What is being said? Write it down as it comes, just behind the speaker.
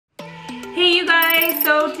guys,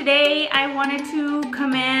 so today I wanted to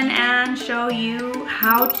come in and show you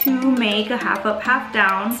how to make a half up, half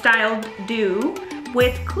down styled do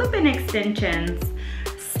with clip-in extensions.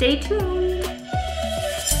 Stay tuned.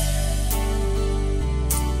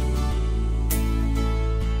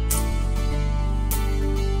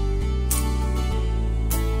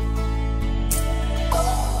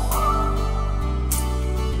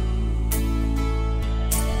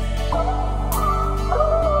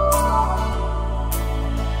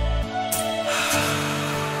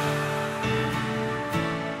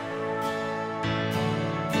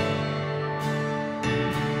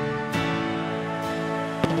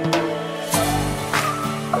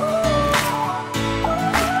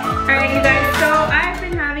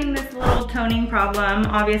 Toning problem.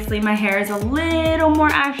 Obviously my hair is a little more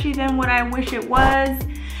ashy than what I wish it was.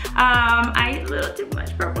 I ate a little too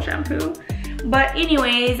much purple shampoo, but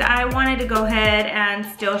anyways, I wanted to go ahead and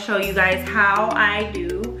still show you guys how I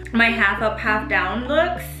do my half up, half down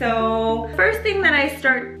look. So first thing that I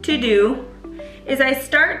start to do is I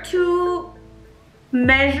start to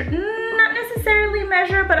measure, not necessarily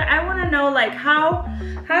measure, but I want to know like how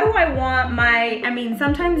do I want my,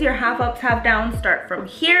 sometimes your half ups, half downs start from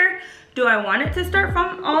here. Do I want it to start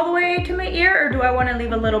from all the way to my ear, or do I want to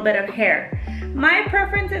leave a little bit of hair? My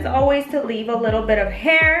preference is always to leave a little bit of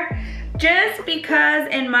hair, just because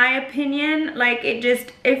in my opinion, like it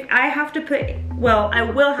just, if I have to put, well, I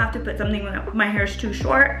will have to put something when my hair is too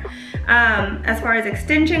short. As far as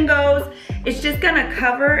extension goes, it's just gonna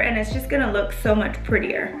cover and it's just gonna look so much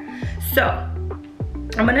prettier. So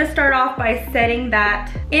I'm gonna start off by setting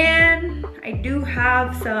that in. I do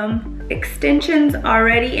have some extensions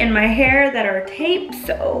already in my hair that are taped,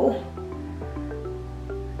 so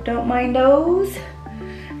don't mind those.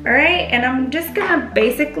 All right, and I'm just gonna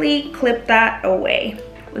basically clip that away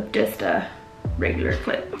with just a regular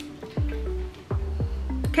clip.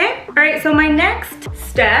 Okay, all right, so my next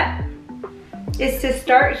step is to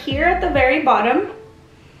start here at the very bottom,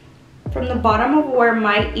 from the bottom of where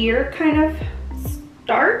my ear kind of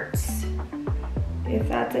starts, if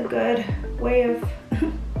that's a good way of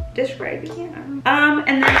describing it.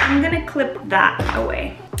 And then I'm gonna clip that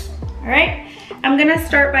away. All right, I'm gonna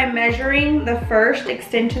start by measuring the first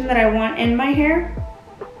extension that I want in my hair,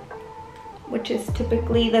 which is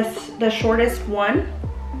typically the shortest one.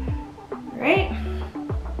 All right,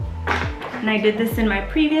 and I did this in my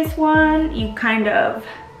previous one. You kind of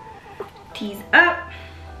tease up.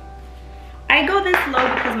 I go this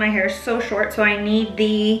low because my hair is so short, so I need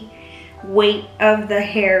the weight of the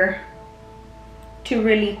hair to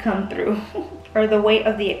really come through, or the weight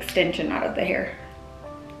of the extension, not of the hair.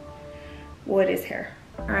 What is hair?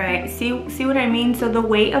 All right, see what I mean? So the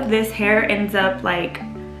weight of this hair ends up like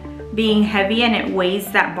being heavy, and it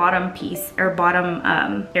weighs that bottom piece or bottom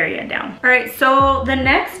area down. All right, so the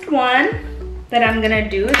next one that I'm gonna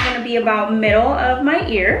do is gonna be about middle of my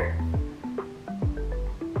ear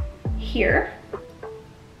here.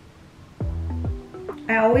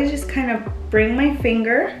 I always just kind of bring my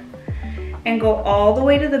finger and go all the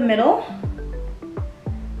way to the middle,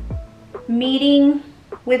 meeting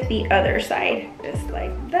with the other side, just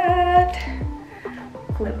like that.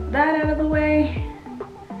 Clip that out of the way.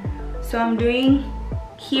 So I'm doing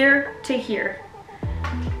here to here.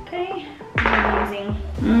 Okay, I'm using,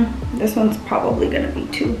 this one's probably gonna be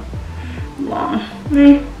too long.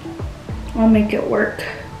 I'll make it work.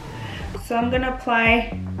 So I'm gonna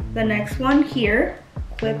apply the next one here,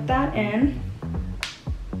 clip that in.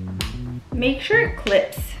 Make sure it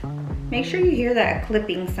clips. Make sure you hear that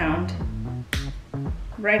clipping sound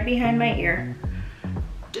right behind my ear,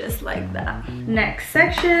 just like that. Next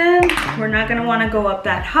section, we're not gonna wanna go up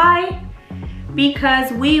that high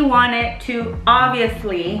because we want it to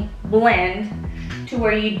obviously blend to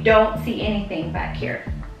where you don't see anything back here.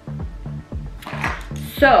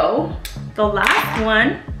 So the last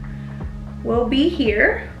one will be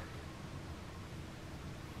here.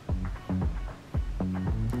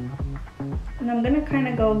 And I'm gonna kind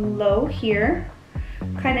of go low here,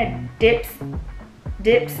 kind of dips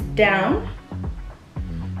down,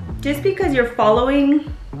 just because you're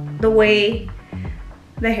following the way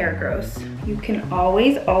the hair grows. You can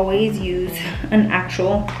always use an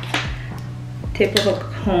actual tip of a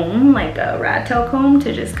comb, like a rat tail comb,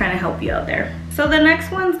 to just kind of help you out there. So the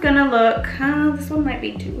next one's gonna look, this one might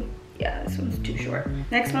be too, yeah, this one's too short.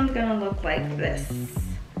 Next one's gonna look like this.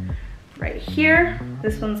 Right here,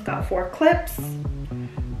 this one's got 4 clips.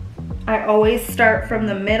 I always start from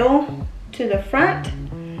the middle to the front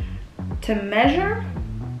to measure,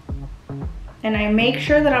 and I make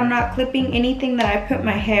sure that I'm not clipping anything that I put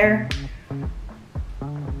my hair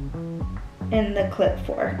in the clip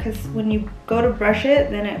for, because when you go to brush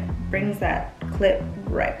it, then it brings that clip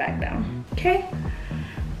right back down. Okay,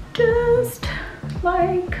 just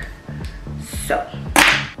like so.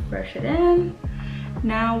 Brush it in.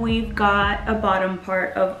 Now we've got a bottom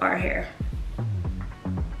part of our hair.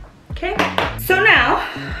 Okay, so now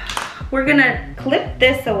we're gonna clip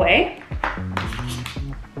this away,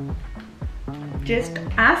 just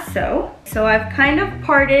as so. So I've kind of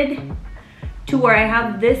parted to where I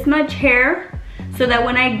have this much hair, so that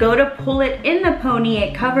when I go to pull it in the pony,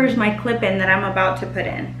 it covers my clip-in that I'm about to put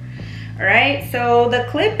in. All right, so the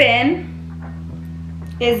clip-in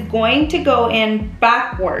is going to go in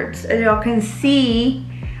backwards. As y'all can see,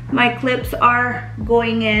 my clips are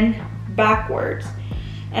going in backwards.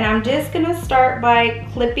 And I'm just gonna start by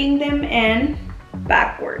clipping them in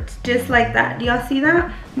backwards, just like that. Do y'all see that?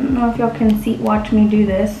 I don't know if y'all can see, watch me do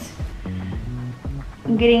this.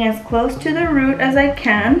 I'm getting as close to the root as I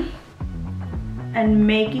can and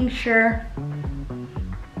making sure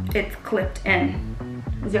it's clipped in.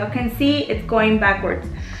 As y'all can see, it's going backwards.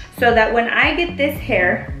 So that when I get this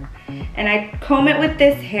hair and I comb it with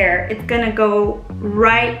this hair, it's gonna go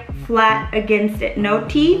right flat against it. No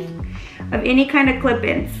teeth of any kind of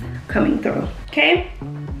clip-ins coming through, okay?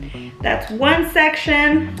 That's one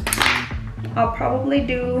section. I'll probably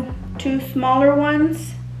do 2 smaller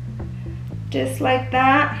ones, just like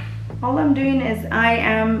that. All I'm doing is I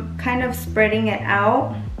am kind of spreading it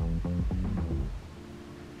out.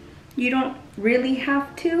 You don't really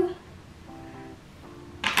have to.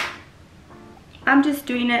 I'm just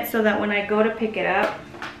doing it so that when I go to pick it up,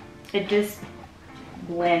 it just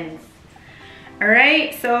blends. All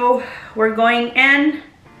right, so we're going in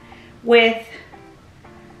with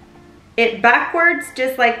it backwards,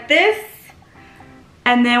 just like this.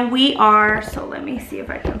 And then we are, so let me see if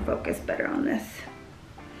I can focus better on this.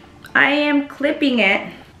 I am clipping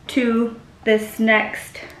it to this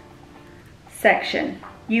next section.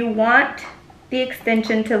 You want the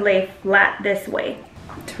extension to lay flat this way.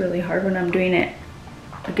 It's really hard when I'm doing it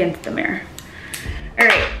against the mirror. All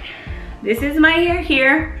right, this is my hair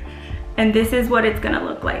here, and this is what it's gonna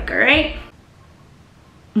look like, all right?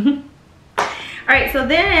 All right, so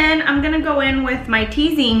then I'm gonna go in with my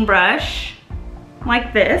teasing brush,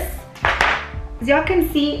 like this. As y'all can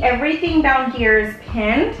see, everything down here is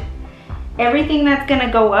pinned. Everything that's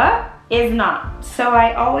gonna go up is not. So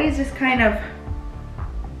I always just kind of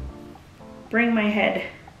bring my head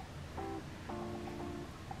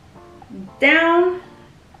down,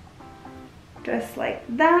 just like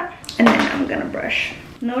that, and then I'm gonna brush.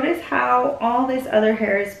 Notice how all this other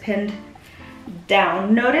hair is pinned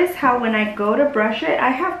down. Notice how when I go to brush it, I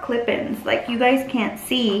have clip-ins, like you guys can't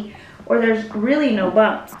see, or there's really no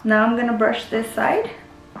bumps. Now I'm gonna brush this side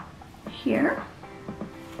here.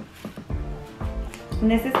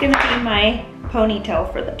 And this is gonna be my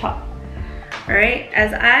ponytail for the top. All right,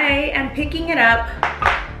 as I am picking it up,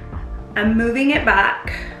 I'm moving it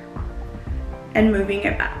back and moving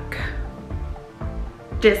it back,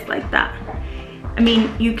 just like that. I mean,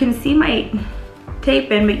 you can see my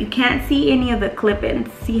tape in, but you can't see any of the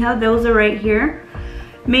clip-ins. See how those are right here?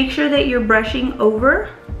 Make sure that you're brushing over,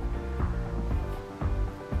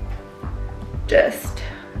 just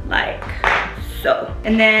like so.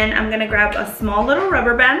 And then I'm gonna grab a small little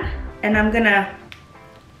rubber band and I'm gonna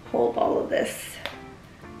hold all of this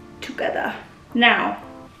together. Now,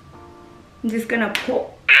 I'm just gonna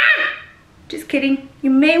pull, just kidding. You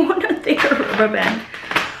may want a thicker rubber band,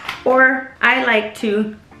 or I like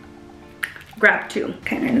to grab 2.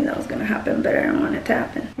 Kind of knew that was gonna happen, but I don't want it to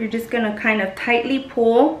happen. You're just gonna kind of tightly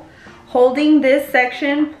pull, holding this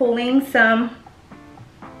section, pulling some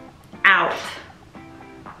out.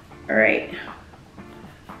 All right,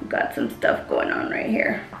 got some stuff going on right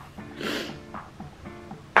here.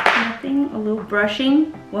 Nothing, a little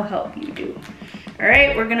brushing will help you do. All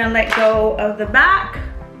right, we're gonna let go of the back.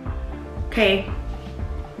 Okay,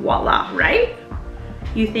 voila, right?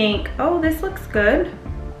 You think, oh, this looks good.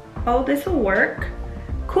 Oh, this will work.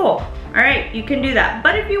 Cool, all right, you can do that.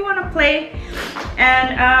 But if you wanna play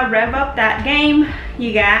and rev up that game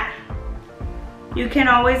you got, you can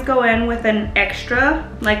always go in with an extra,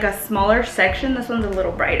 like a smaller section. This one's a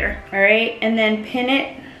little brighter, all right? And then pin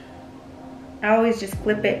it. I always just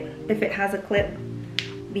clip it if it has a clip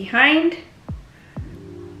behind.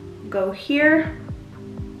 Go here.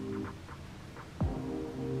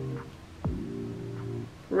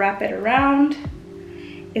 Wrap it around.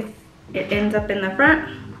 If it ends up in the front,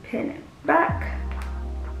 pin it back.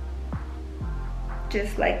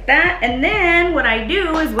 Just like that. And then what I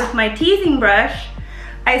do is with my teasing brush,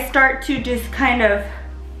 I start to just kind of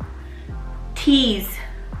tease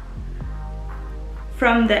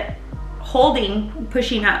from the holding,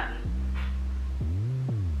 pushing up.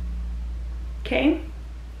 Okay?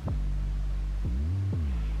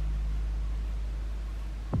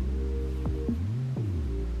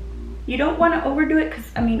 You don't want to overdo it because,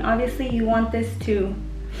 I mean, obviously you want this to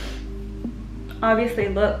obviously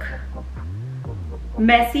look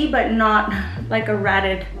messy, but not like a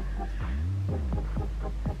ratted,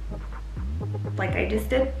 like I just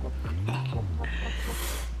did.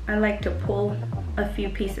 I like to pull a few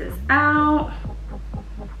pieces out,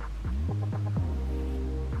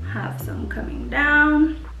 have some coming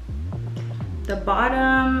down. The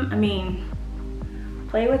bottom, I mean,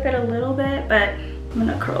 play with it a little bit, but I'm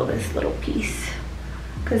gonna curl this little piece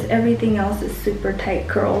because everything else is super tight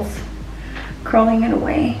curls. Curling it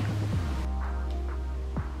away.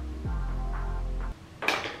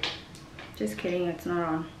 Just kidding, it's not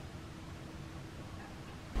on.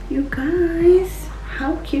 You guys,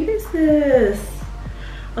 how cute is this?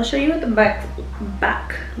 I'll show you what the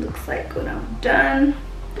back looks like when I'm done.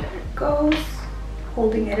 There it goes.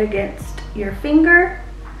 Holding it against your finger.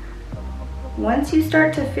 Once you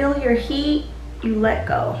start to feel your heat, you let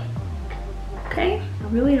go. Okay? I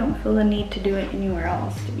really don't feel the need to do it anywhere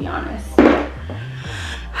else, to be honest.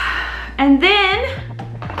 And then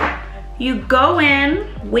you go in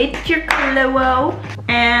with your Clio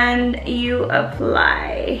and you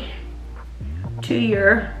apply to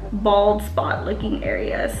your bald spot looking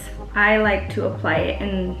areas. I like to apply it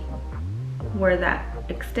in where that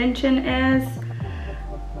extension is,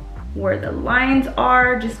 where the lines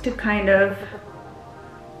are, just to kind of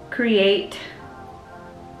create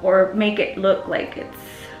or make it look like it's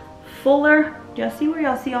fuller. Do y'all see where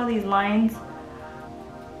y'all see all these lines?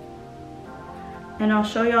 And I'll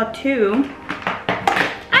show y'all too.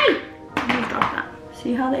 Ay! I'm gonna drop that.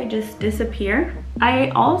 See how they just disappear? I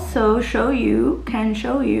also can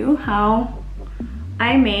show you how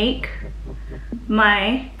I make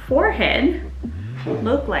my forehead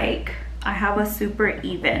look like I have a super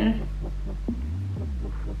even.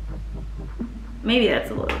 Maybe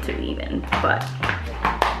that's a little too even, but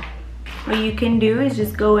what you can do is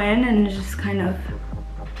just go in and just kind of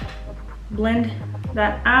blend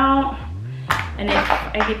that out. And if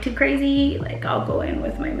I get too crazy, like I'll go in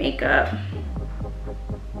with my makeup.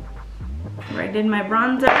 Where I did my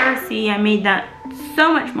bronzer. See, I made that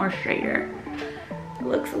so much more straighter. It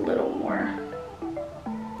looks a little more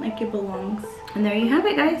like it belongs. And there you have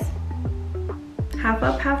it, guys. Half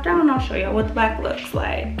up, half down. I'll show you what the back looks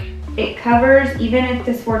like. It covers, even if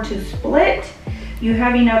this were to split, you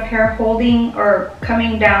have enough hair holding or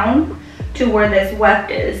coming down to where this weft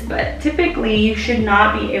is. But typically you should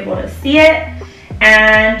not be able to see it.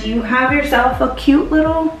 And you have yourself a cute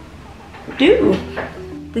little do.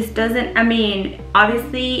 This doesn't, I mean,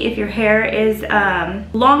 obviously if your hair is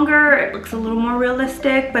longer, it looks a little more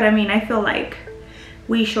realistic, but I mean, I feel like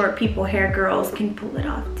we short people, hair girls, can pull it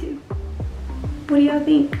off too. What do y'all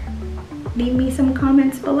think? Leave me some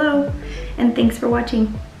comments below, and thanks for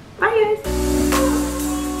watching. Bye guys.